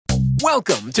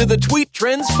Welcome to the Tweet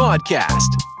Trends Podcast.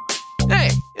 Hey,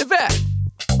 Yvette,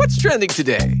 what's trending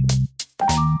today?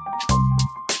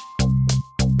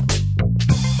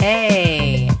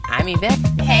 Hey, I'm Yvette.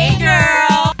 Hey,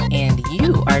 girl. And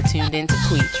you are tuned into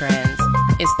Tweet Trends.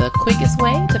 It's the quickest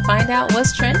way to find out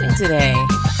what's trending today.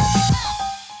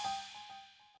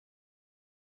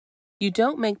 You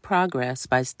don't make progress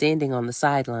by standing on the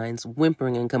sidelines,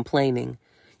 whimpering and complaining.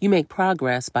 You make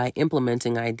progress by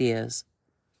implementing ideas.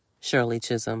 Shirley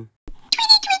Chisholm.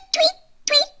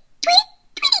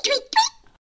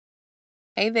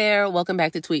 Hey there, welcome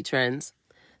back to Tweet Trends.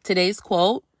 Today's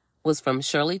quote was from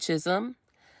Shirley Chisholm.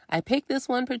 I picked this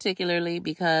one particularly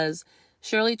because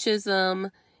Shirley Chisholm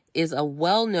is a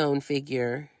well-known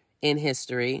figure in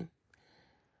history,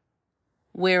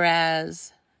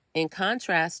 whereas in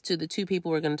contrast to the two people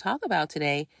we're going to talk about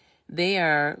today, they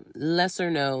are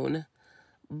lesser known,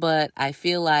 but I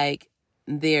feel like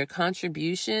their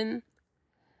contribution,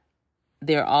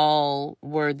 they're all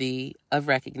worthy of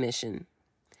recognition.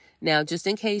 Now, just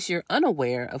in case you're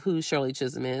unaware of who Shirley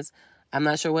Chisholm is, I'm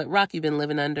not sure what rock you've been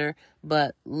living under,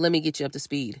 but let me get you up to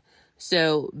speed.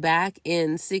 So back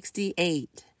in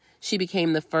 1968, she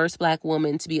became the first Black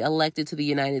woman to be elected to the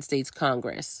United States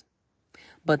Congress.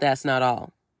 But that's not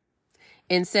all.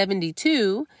 In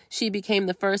 1972, she became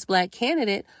the first Black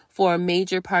candidate for a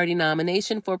major party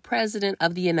nomination for President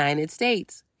of the United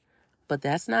States. But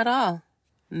that's not all.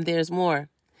 There's more.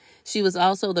 She was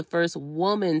also the first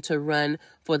woman to run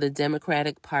for the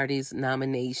Democratic Party's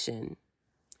nomination.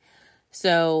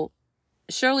 So,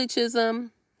 Shirley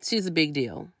Chisholm, she's a big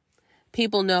deal.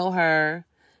 People know her.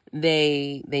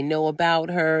 They know about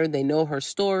her. They know her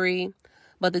story.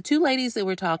 But the two ladies that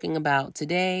we're talking about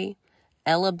today,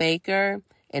 Ella Baker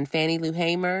and Fannie Lou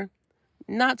Hamer,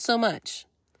 not so much.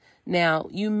 Now,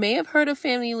 you may have heard of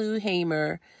Fannie Lou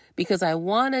Hamer because I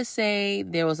want to say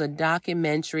there was a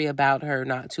documentary about her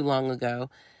not too long ago.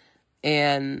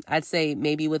 And I'd say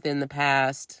maybe within the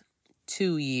past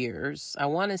 2 years, I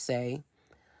want to say.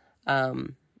 I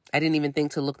didn't even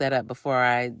think to look that up before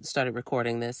I started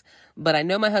recording this. But I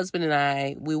know my husband and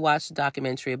I, we watched a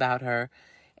documentary about her.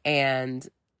 And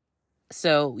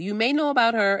so you may know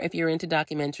about her if you're into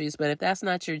documentaries, but if that's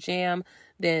not your jam,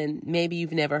 then maybe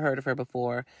you've never heard of her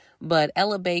before. But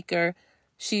Ella Baker,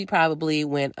 she probably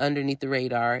went underneath the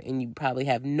radar and you probably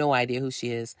have no idea who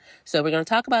she is. So we're going to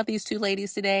talk about these two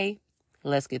ladies today.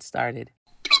 Let's get started.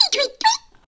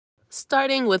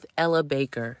 Starting with Ella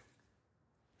Baker.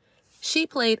 She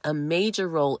played a major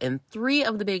role in 3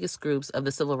 of the biggest groups of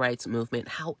the civil rights movement.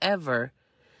 However,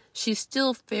 she's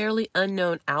still fairly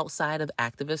unknown outside of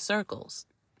activist circles.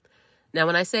 Now,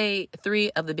 when I say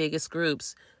 3 of the biggest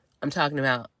groups, I'm talking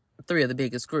about 3 of the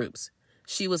biggest groups.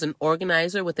 She was an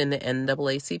organizer within the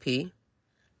NAACP.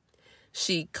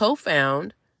 She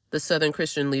co-founded the Southern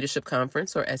Christian Leadership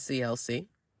Conference, or SCLC.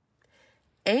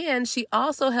 And she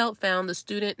also helped found the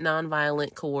Student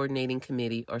Nonviolent Coordinating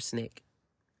Committee, or SNCC.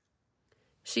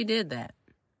 She did that.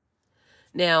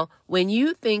 Now, when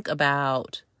you think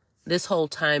about this whole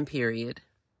time period,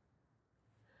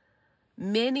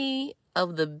 many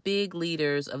of the big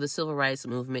leaders of the civil rights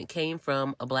movement came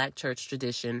from a Black church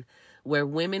tradition where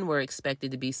women were expected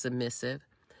to be submissive.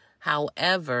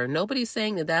 However, nobody's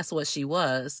saying that that's what she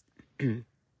was,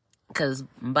 because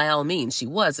by all means, she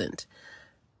wasn't.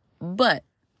 But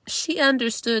she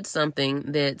understood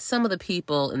something that some of the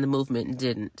people in the movement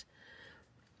didn't.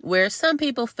 Where some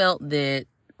people felt that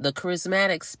the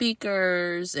charismatic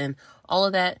speakers and all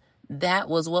of that, that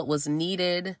was what was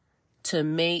needed to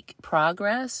make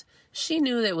progress, she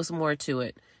knew there was more to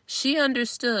it. She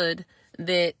understood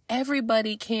that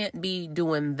everybody can't be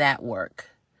doing that work,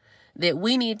 that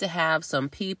we need to have some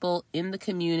people in the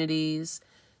communities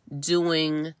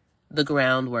doing the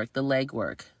groundwork, the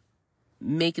legwork,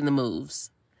 making the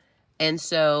moves. And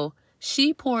so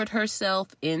she poured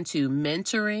herself into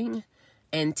mentoring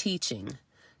and teaching.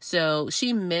 So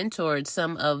she mentored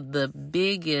some of the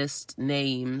biggest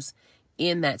names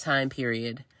in that time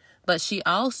period. But she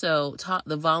also taught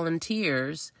the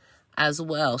volunteers as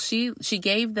well. She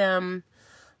gave them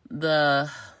I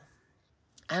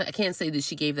can't say that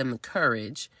she gave them the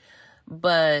courage,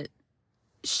 but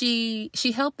she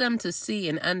helped them to see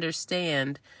and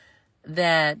understand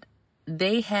that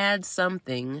they had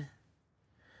something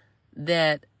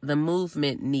that the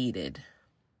movement needed.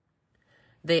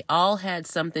 They all had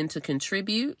something to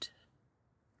contribute.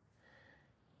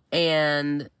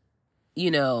 And,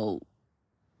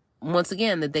 once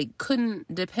again, that they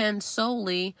couldn't depend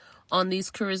solely on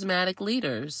these charismatic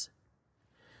leaders.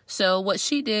 So what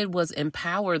she did was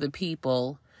empower the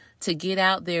people to get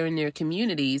out there in their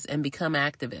communities and become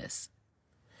activists.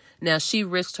 Now, she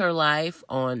risked her life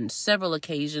on several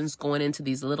occasions going into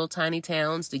these little tiny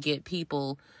towns to get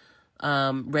people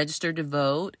registered to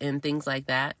vote and things like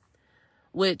that,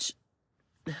 which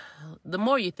the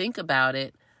more you think about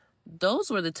it, those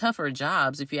were the tougher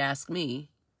jobs, if you ask me.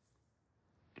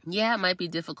 Yeah, it might be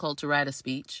difficult to write a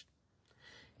speech.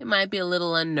 It might be a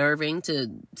little unnerving to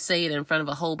say it in front of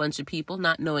a whole bunch of people,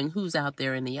 not knowing who's out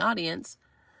there in the audience.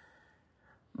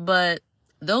 But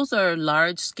those are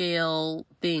large-scale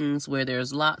things where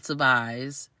there's lots of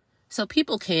eyes. So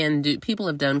people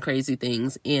have done crazy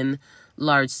things in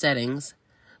large settings.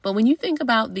 But when you think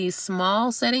about these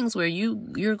small settings where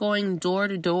you're going door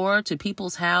to door to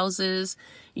people's houses,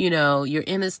 you're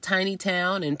in this tiny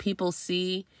town and people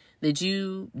see that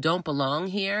you don't belong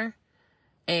here.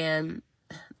 And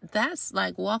that's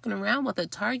like walking around with a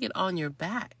target on your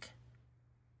back.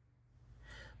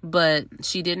 But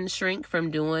she didn't shrink from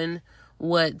doing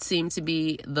what seemed to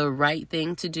be the right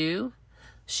thing to do.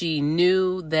 She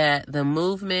knew that the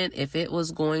movement, if it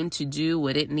was going to do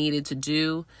what it needed to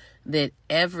do, that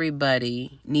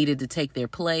everybody needed to take their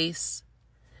place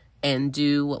and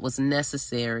do what was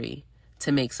necessary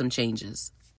to make some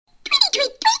changes.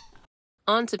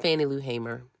 On to Fannie Lou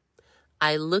Hamer.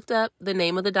 I looked up the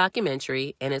name of the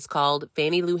documentary, and it's called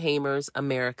Fannie Lou Hamer's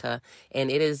America,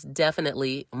 and it is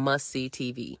definitely must-see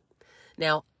TV.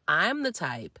 Now, I'm the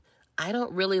type, I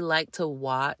don't really like to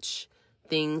watch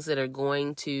things that are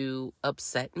going to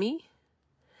upset me,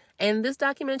 and this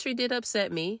documentary did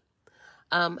upset me.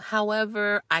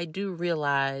 However, I do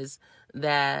realize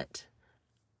that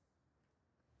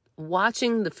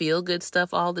watching the feel-good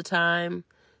stuff all the time,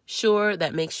 sure,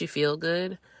 that makes you feel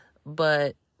good,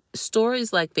 but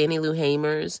stories like Fannie Lou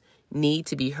Hamer's need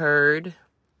to be heard.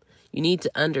 You need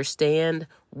to understand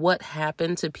what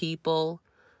happened to people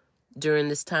during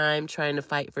this time trying to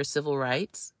fight for civil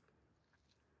rights.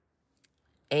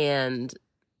 And,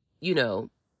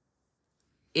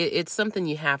 it's something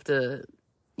you have to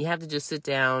just sit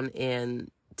down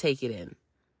and take it in.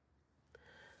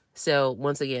 So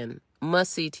once again,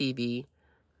 must-see TV.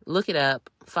 Look it up,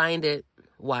 find it,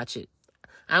 watch it.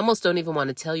 I almost don't even want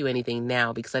to tell you anything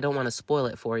now because I don't want to spoil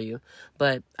it for you,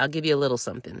 but I'll give you a little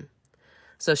something.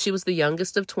 So she was the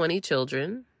youngest of 20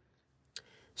 children.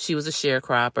 She was a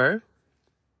sharecropper.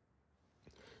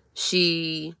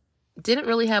 She didn't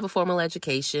really have a formal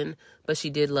education, but she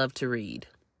did love to read.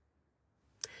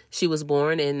 She was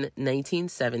born in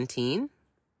 1917,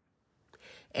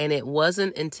 and it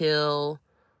wasn't until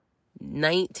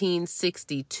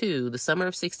 1962, the summer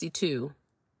of 62,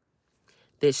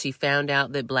 that she found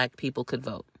out that Black people could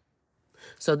vote.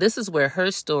 So this is where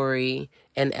her story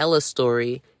and Ella's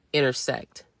story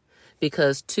intersect,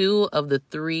 because two of the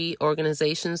three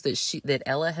organizations that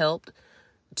Ella helped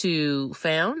to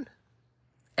found,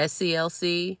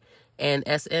 SCLC and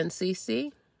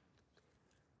SNCC,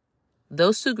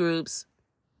 those two groups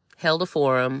held a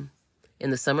forum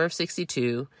in the summer of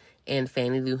 62, and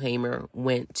Fannie Lou Hamer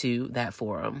went to that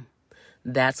forum.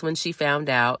 That's when she found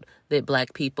out that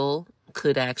Black people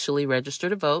could actually register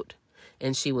to vote,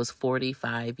 and she was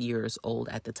 45 years old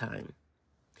at the time.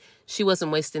 She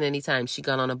wasn't wasting any time. She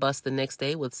got on a bus the next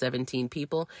day with 17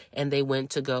 people, and they went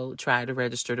to go try to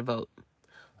register to vote.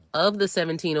 Of the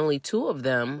 17, only 2 of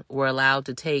them were allowed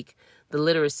to take the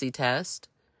literacy test,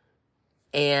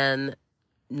 and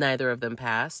neither of them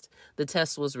passed. The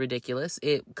test was ridiculous.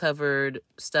 It covered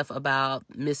stuff about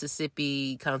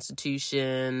Mississippi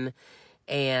Constitution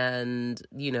and,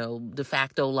 de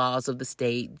facto laws of the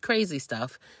state, crazy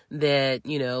stuff that,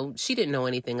 she didn't know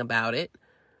anything about it,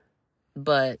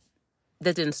 but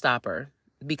that didn't stop her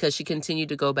because she continued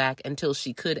to go back until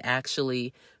she could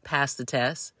actually pass the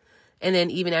test. And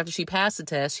then even after she passed the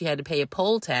test, she had to pay a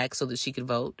poll tax so that she could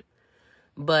vote.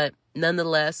 But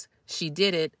nonetheless, she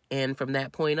did it. And from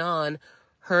that point on,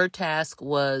 her task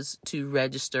was to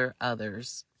register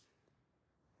others.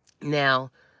 Now,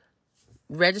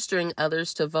 registering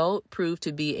others to vote proved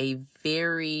to be a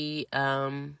very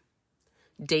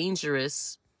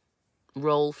dangerous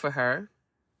role for her.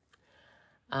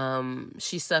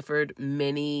 She suffered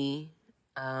many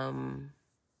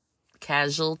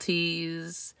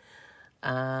casualties.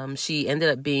 She ended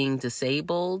up being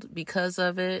disabled because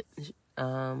of it,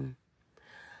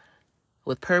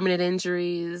 with permanent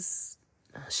injuries.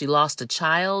 She lost a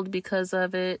child because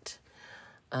of it.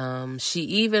 She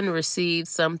even received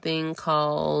something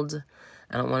called,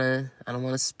 I don't want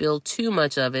to spill too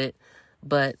much of it,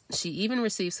 but she even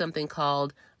received something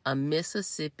called a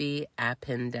Mississippi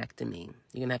appendectomy.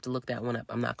 You're going to have to look that one up.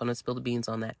 I'm not going to spill the beans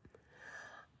on that.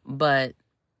 But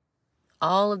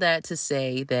all of that to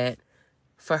say that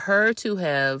for her to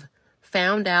have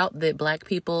found out that Black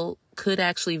people could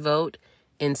actually vote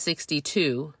in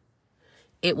 62,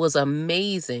 it was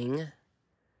amazing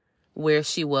where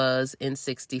she was in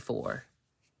 64.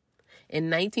 In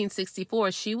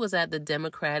 1964, she was at the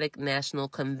Democratic National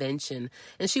Convention,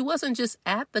 and she wasn't just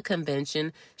at the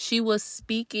convention, she was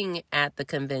speaking at the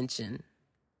convention.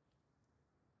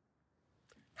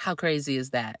 How crazy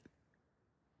is that?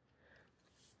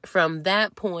 From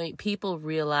that point, people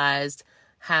realized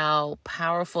how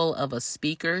powerful of a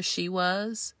speaker she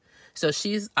was. So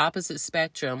she's opposite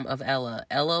spectrum of Ella.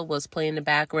 Ella was playing the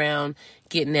background,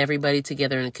 getting everybody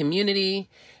together in the community,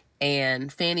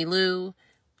 and Fannie Lou,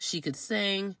 she could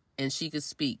sing and she could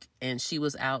speak, and she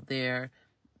was out there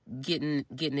getting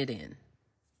it in.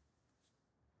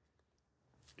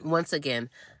 Once again,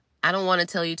 I don't want to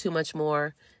tell you too much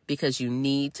more because you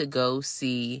need to go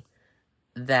see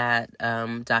that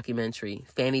documentary,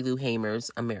 Fannie Lou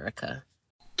Hamer's America.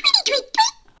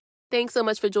 Thanks so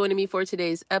much for joining me for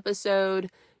today's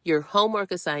episode. Your homework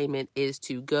assignment is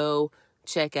to go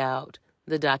check out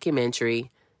the documentary,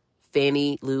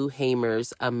 Fannie Lou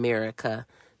Hamer's America.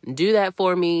 Do that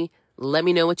for me. Let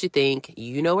me know what you think.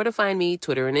 You know where to find me,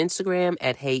 Twitter and Instagram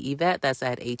at HeyYvette. That's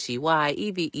at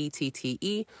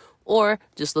HeyEvette. Or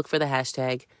just look for the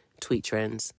hashtag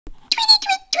TweetTrends.